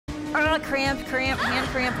Cramp, hand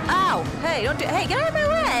cramp. Ow! Hey, hey, get out of my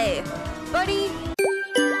way! Buddy!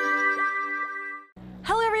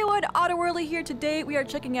 Hello everyone, Otter here. Today we are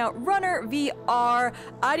checking out Runner VR.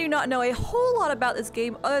 I do not know a whole lot about this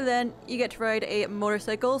game other than you get to ride a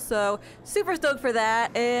motorcycle, so super stoked for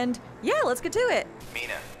that, and yeah, let's get to it.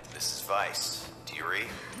 Mina, this is Vice. Do you read?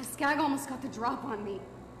 The skag almost got the drop on me.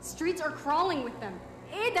 Streets are crawling with them.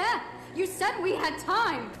 Ada, you said we had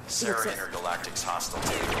time. Sarah Intergalactic's hostile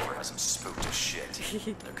takeover has them spooked as shit.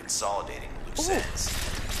 They're consolidating loose ends.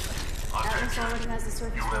 Atlas already has the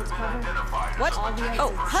surface roads covered. What?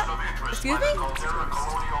 Oh, huh? Excuse me?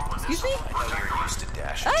 Excuse me? I know you're used to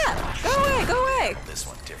dashing. Ah! Go away! This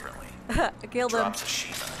one differently. I killed him. Drops a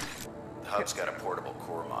Shiva. The hub's got a portable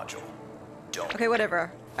core module. Don't. Okay,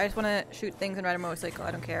 whatever. I just want to shoot things and ride a motorcycle.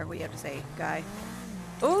 I don't care what you have to say, guy.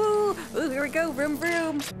 Ooh, here we go. Vroom,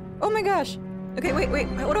 vroom. Oh my gosh. Okay, wait.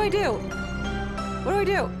 What do I do? What do I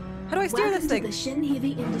do? How do I steer this thing? Welcome to the Shin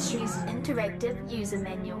Heavy Industries interactive user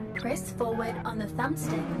manual. Press forward on the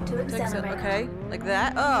thumbstick to accelerate. Okay, like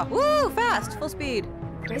that. Oh, woo, fast, full speed.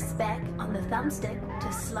 Press back on the thumbstick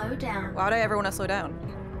to slow down. Why would I ever want to slow down?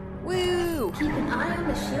 Woo! Keep an eye on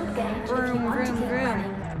the shield gauge if you Vroom, want to vroom, keep vroom.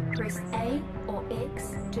 running. Press A or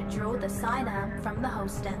X to draw the sidearm from the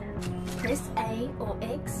holster. Press A or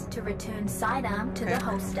X to return sidearm to the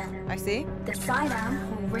holster. I see. The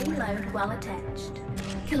sidearm will reload while attached.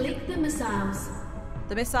 Collect the missiles.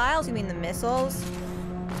 The missiles? You mean the missiles?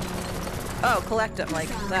 Oh, collect them like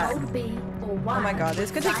that. Hold B or Y. Oh my god,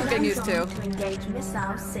 this could take some getting used to. To engage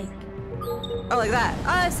missile sync. Oh, like that.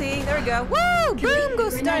 I see. There we go. Woo! Boom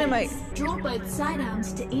goes Grenades. dynamite. Draw both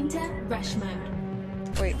sidearms to enter rush mode.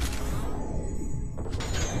 Wait.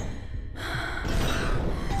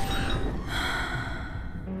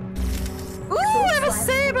 Ooh, I have a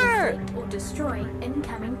saber! Deflect or destroy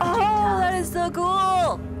incoming Oh, projectiles. that is so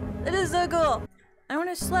cool! That is so cool! I want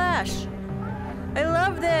to slash. I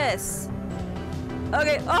love this!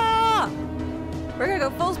 Okay, we're gonna go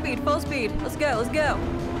full speed, full speed. Let's go, let's go.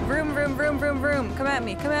 Vroom, vroom, vroom, vroom, vroom. Come at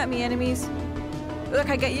me, enemies. Look,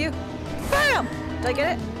 can I get you? Bam! Did I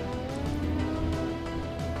get it?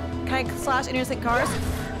 Can I slash innocent cars?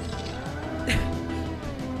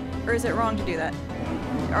 Or is it wrong to do that?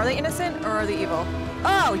 Are they innocent or are they evil?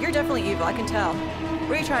 Oh, you're definitely evil, I can tell.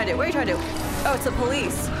 What are you trying to do? What are you trying to do? Oh, it's the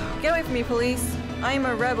police. Get away from me, police. I am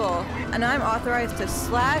a rebel, and I'm authorized to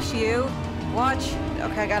slash you. Watch.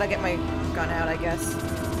 Okay, I gotta get my gun out, I guess.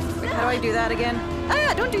 Wait, how do I do that again?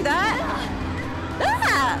 Ah, don't do that!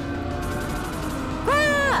 Ah!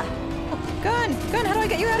 Ah! Oh, gun! Gun, how do I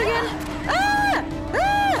get you out again? Ah!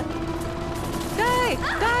 Ah! Die!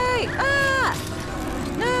 Die! Ah!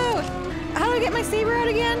 No! How do I get my saber out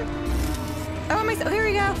again? Oh, here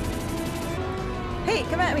we go. Hey,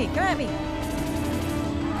 come at me, come at me.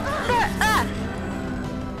 Ah!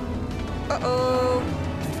 Uh-oh.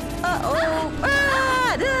 Uh-oh.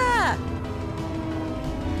 Ah! Ah!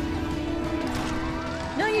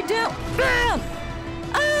 No, you don't. Bam!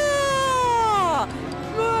 Oh!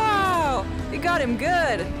 Wow! You got him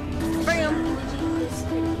good. Bring him.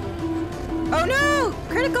 Oh no!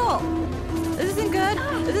 Critical! This isn't good.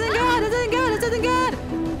 This isn't good. This isn't good. This isn't good.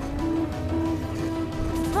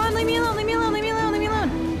 Come on, leave me alone. Leave me alone. Leave me alone. Leave me alone.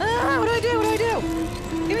 Ah! What do I do? What do I do?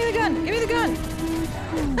 Give me the gun. Give me the gun.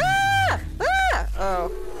 Ah! Ah!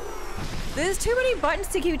 Oh. There's too many buttons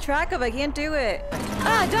to keep track of. I can't do it.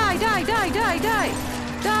 Ah! Die! Die! Die! Die! Die!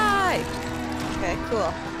 Die! Okay,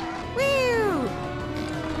 cool. Woo!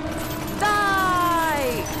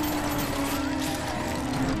 Die!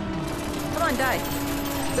 Come on, die.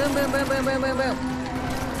 Boom, boom, boom, boom, boom, boom, boom.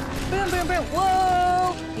 Boom, boom, boom.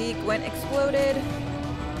 Whoa! He went exploded.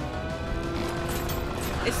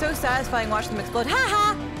 It's so satisfying watching them explode. Ha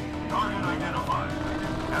ha! Target identified.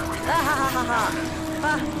 Ha ha ha ha ha.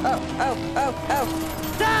 Ah, oh.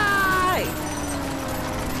 Die!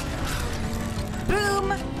 Boom!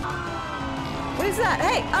 What is that?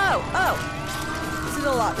 Hey! Oh! This is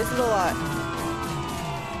a lot. This is a lot.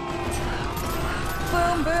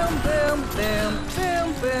 Boom, boom, boom,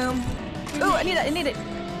 boom, boom. Ooh, I need it.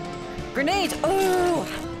 Grenades! Oh!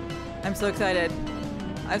 I'm so excited.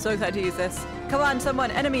 I'm so excited to use this. Come on,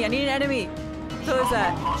 someone. Enemy. I need an enemy. So is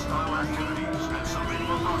that. Hostile activities and civilian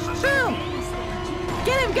processing. Boom!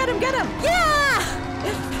 Get him! Yeah!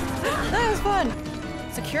 That was fun.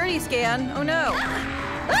 Security scan. Oh no.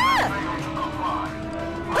 Ah!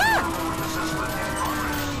 Ah!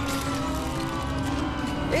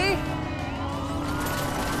 Eh?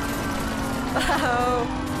 Oh.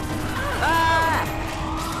 Ah!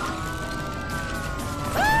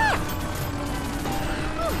 Ah!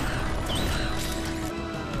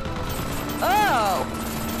 Oh!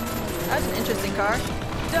 interesting car.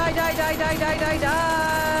 Die, die, die, die, die, die,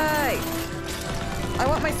 die! I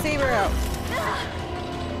want my saber out.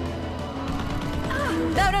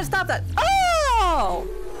 No, no, stop that! Oh!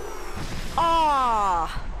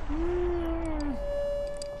 Ah!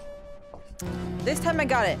 This time I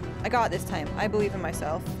got it. I got it this time. I believe in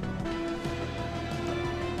myself.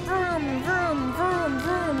 Vroom, vroom, vroom,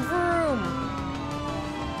 vroom, vroom.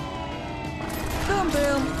 Boom,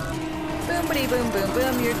 boom. Boom-bitty, boom, boom,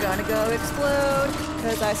 boom. You're gonna go explode.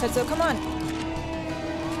 Because I said so. Come on.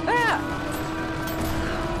 Ah!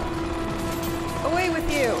 Away with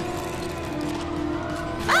you.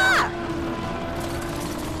 Ah!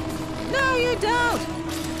 No, you don't!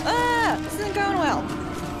 Ah! This isn't going well.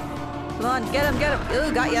 Come on, get him, get him.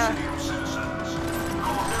 Ooh, got ya.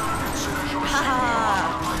 Ha ha!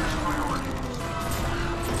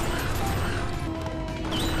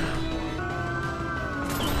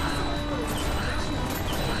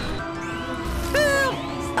 Boom!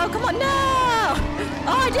 Oh, come on, no!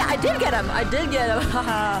 Oh, I did get him. I did get him.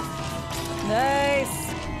 Haha.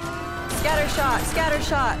 Nice. Scatter shot, scatter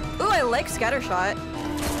shot. Ooh, I like scatter shot.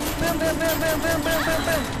 Boom, boom, boom, boom, boom, boom, boom,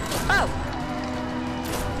 boom. Oh!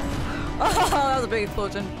 Oh, that was a big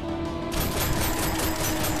explosion.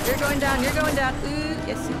 You're going down, you're going down. Ooh,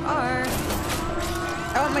 yes you are.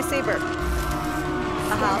 I want my saber.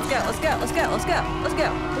 Aha, let's go, let's go, let's go, let's go, let's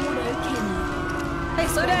go. Hey,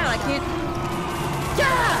 slow down, I can't.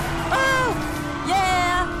 Yeah! Oh!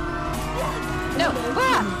 Yeah! No!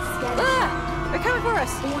 Ah! Ah! They're coming for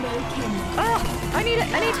us! Oh! I need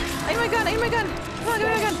it! I need my gun! I need my gun! Come on, give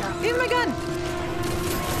me my gun! Give me my gun!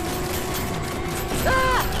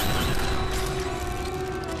 Ah!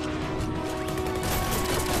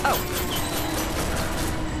 Oh!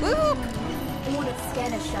 Whoop!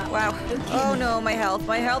 Wow. Oh no, my health.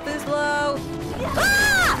 My health is low.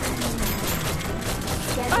 Ah!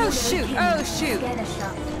 Oh shoot! Oh shoot!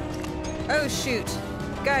 Oh shoot!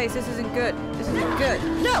 Guys, this isn't good. This isn't good.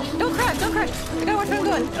 No! Don't crash! Don't crash! I gotta watch where I'm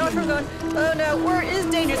going. I gotta watch where I'm going. Oh no, where is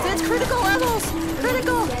dangerous? It's critical levels!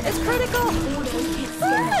 Critical! It's critical!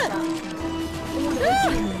 Ah!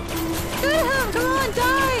 Ah! Get him! Come on,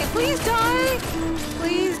 die! Please die!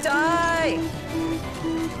 Please die!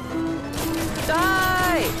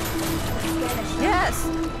 Die! Yes!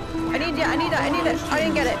 I need it! I need it! I need it! I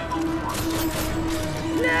didn't get it!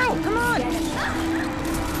 No! Come on!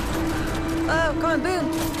 Oh, come on, boom!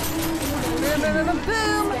 Boom, boom, boom, boom,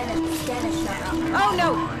 boom! Oh no!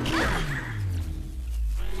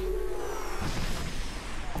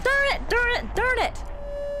 Darn it! Darn it! Darn it!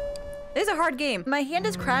 This is a hard game. My hand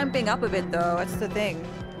is cramping up a bit though, that's the thing.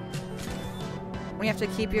 When you have to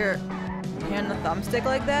keep your hand on the thumbstick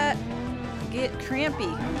like that, you get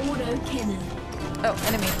crampy. Oh,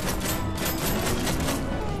 enemy.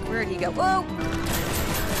 Where'd he go? Whoa!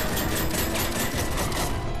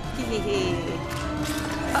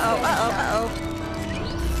 Uh-oh, uh-oh, uh-oh.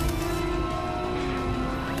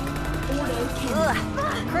 Ugh.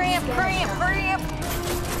 Cramp, cramp, cramp!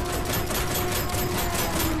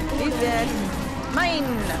 He's dead. Mine!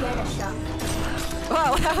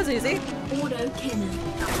 Wow, that was easy. Boom,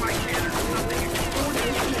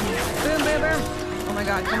 boom, boom. Oh my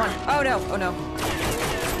god, come on. Oh no, oh no.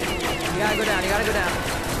 You gotta go down, you gotta go down.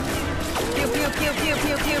 Pew, pew, pew, pew,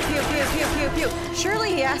 pew, pew, pew, pew, pew, pew, pew. Surely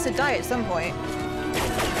he has to die at some point.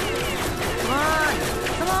 Come on!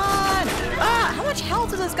 Come on! Ah! How much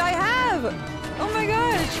health does this guy have? Oh my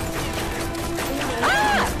gosh!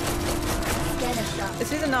 Ah!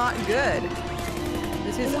 This is not good.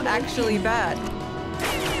 This is actually bad.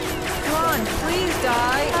 Come on, please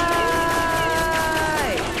die!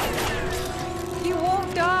 Die! He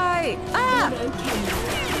won't die! Ah!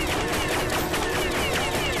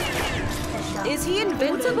 Is he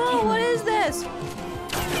invincible? What is this? Do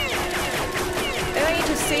I need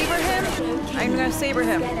to saber him? I'm gonna saber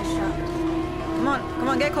him. Come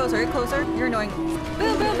on, get closer, get closer. You're annoying.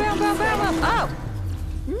 Boom, boom, boom, boom, boom, boom. Oh!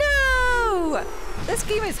 No! This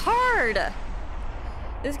game is hard.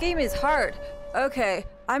 This game is hard. Okay,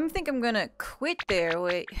 I think I'm gonna quit there.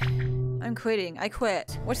 Wait, I'm quitting. I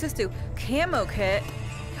quit. What's this do? Camo kit.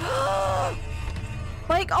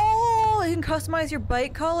 Bike. Oh, you can customize your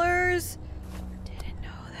bike colors. Didn't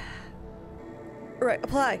know that. All right,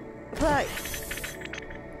 apply. Apply.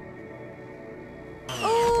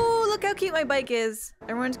 Oh, look how cute my bike is.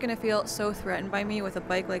 Everyone's gonna feel so threatened by me with a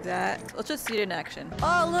bike like that. Let's just see it in action.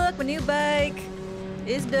 Oh, look, my new bike.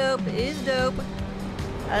 Is dope, is dope.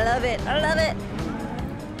 I love it, I love it.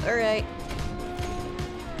 All right.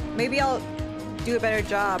 Maybe I'll do a better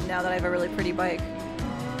job now that I have a really pretty bike.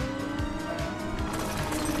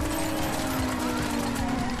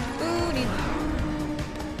 Ooh,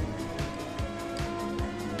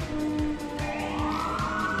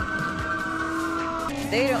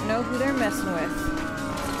 They don't know who they're messing with.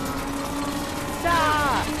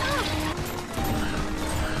 Stop!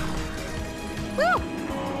 Woo!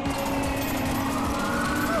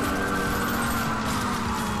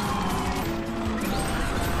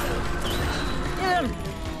 Get him!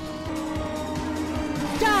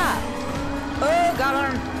 Stop! Oh, got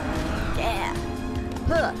him! Yeah!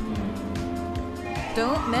 Huh.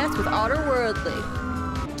 Don't mess with Otterworldly.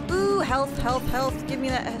 Ooh, health, health, health. Give me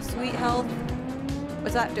that sweet health.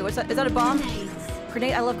 What's that do? What's that? Is that a bomb?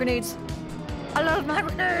 Grenade. I love grenades. I love my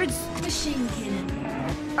grenades. Machine cannon.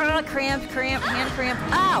 Cramp, cramp, hand cramp.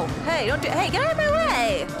 Ow! Hey, don't do. Hey, get out of my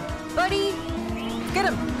way, buddy. Get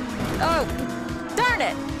him. Oh, darn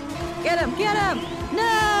it! Get him! Get him!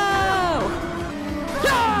 No!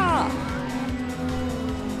 Ah!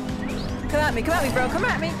 Come at me, bro. Come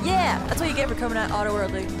at me. Yeah, that's what you get for coming at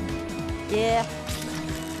Otterworldly. Yeah.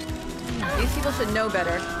 These people should know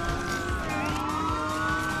better.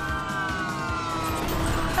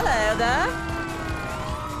 Hello there.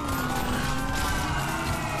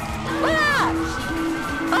 Ah!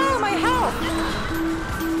 Oh, my health!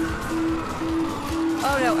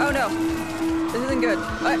 Oh no, oh no. This isn't good.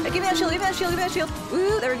 Give me that shield, give me that shield, give me that shield.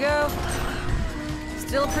 Ooh, there we go.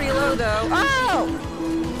 Still pretty low though. Oh!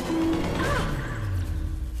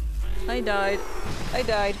 I died. I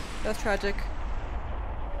died. That was tragic.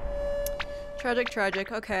 Tragic,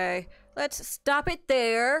 tragic. Okay. Let's stop it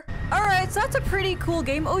there. Alright, so that's a pretty cool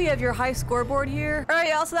game. Oh, you have your high scoreboard here. Alright,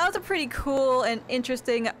 y'all, so that was a pretty cool and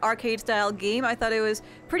interesting arcade-style game. I thought it was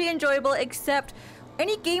pretty enjoyable, except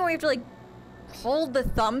any game where you have to, like, hold the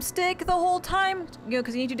thumbstick the whole time, you know,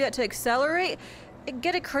 because you need to do that to accelerate, I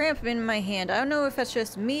get a cramp in my hand. I don't know if that's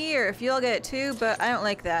just me or if you all get it too, but I don't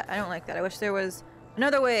like that. I don't like that. I wish there was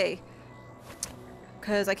another way,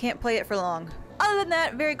 because I can't play it for long. Other than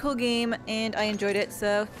that, very cool game, and I enjoyed it,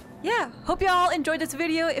 so yeah. Hope y'all enjoyed this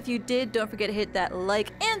video. If you did, don't forget to hit that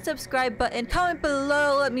like and subscribe button. Comment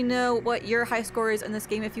below, let me know what your high score is in this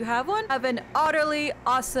game if you have one. Have an utterly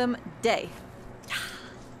awesome day.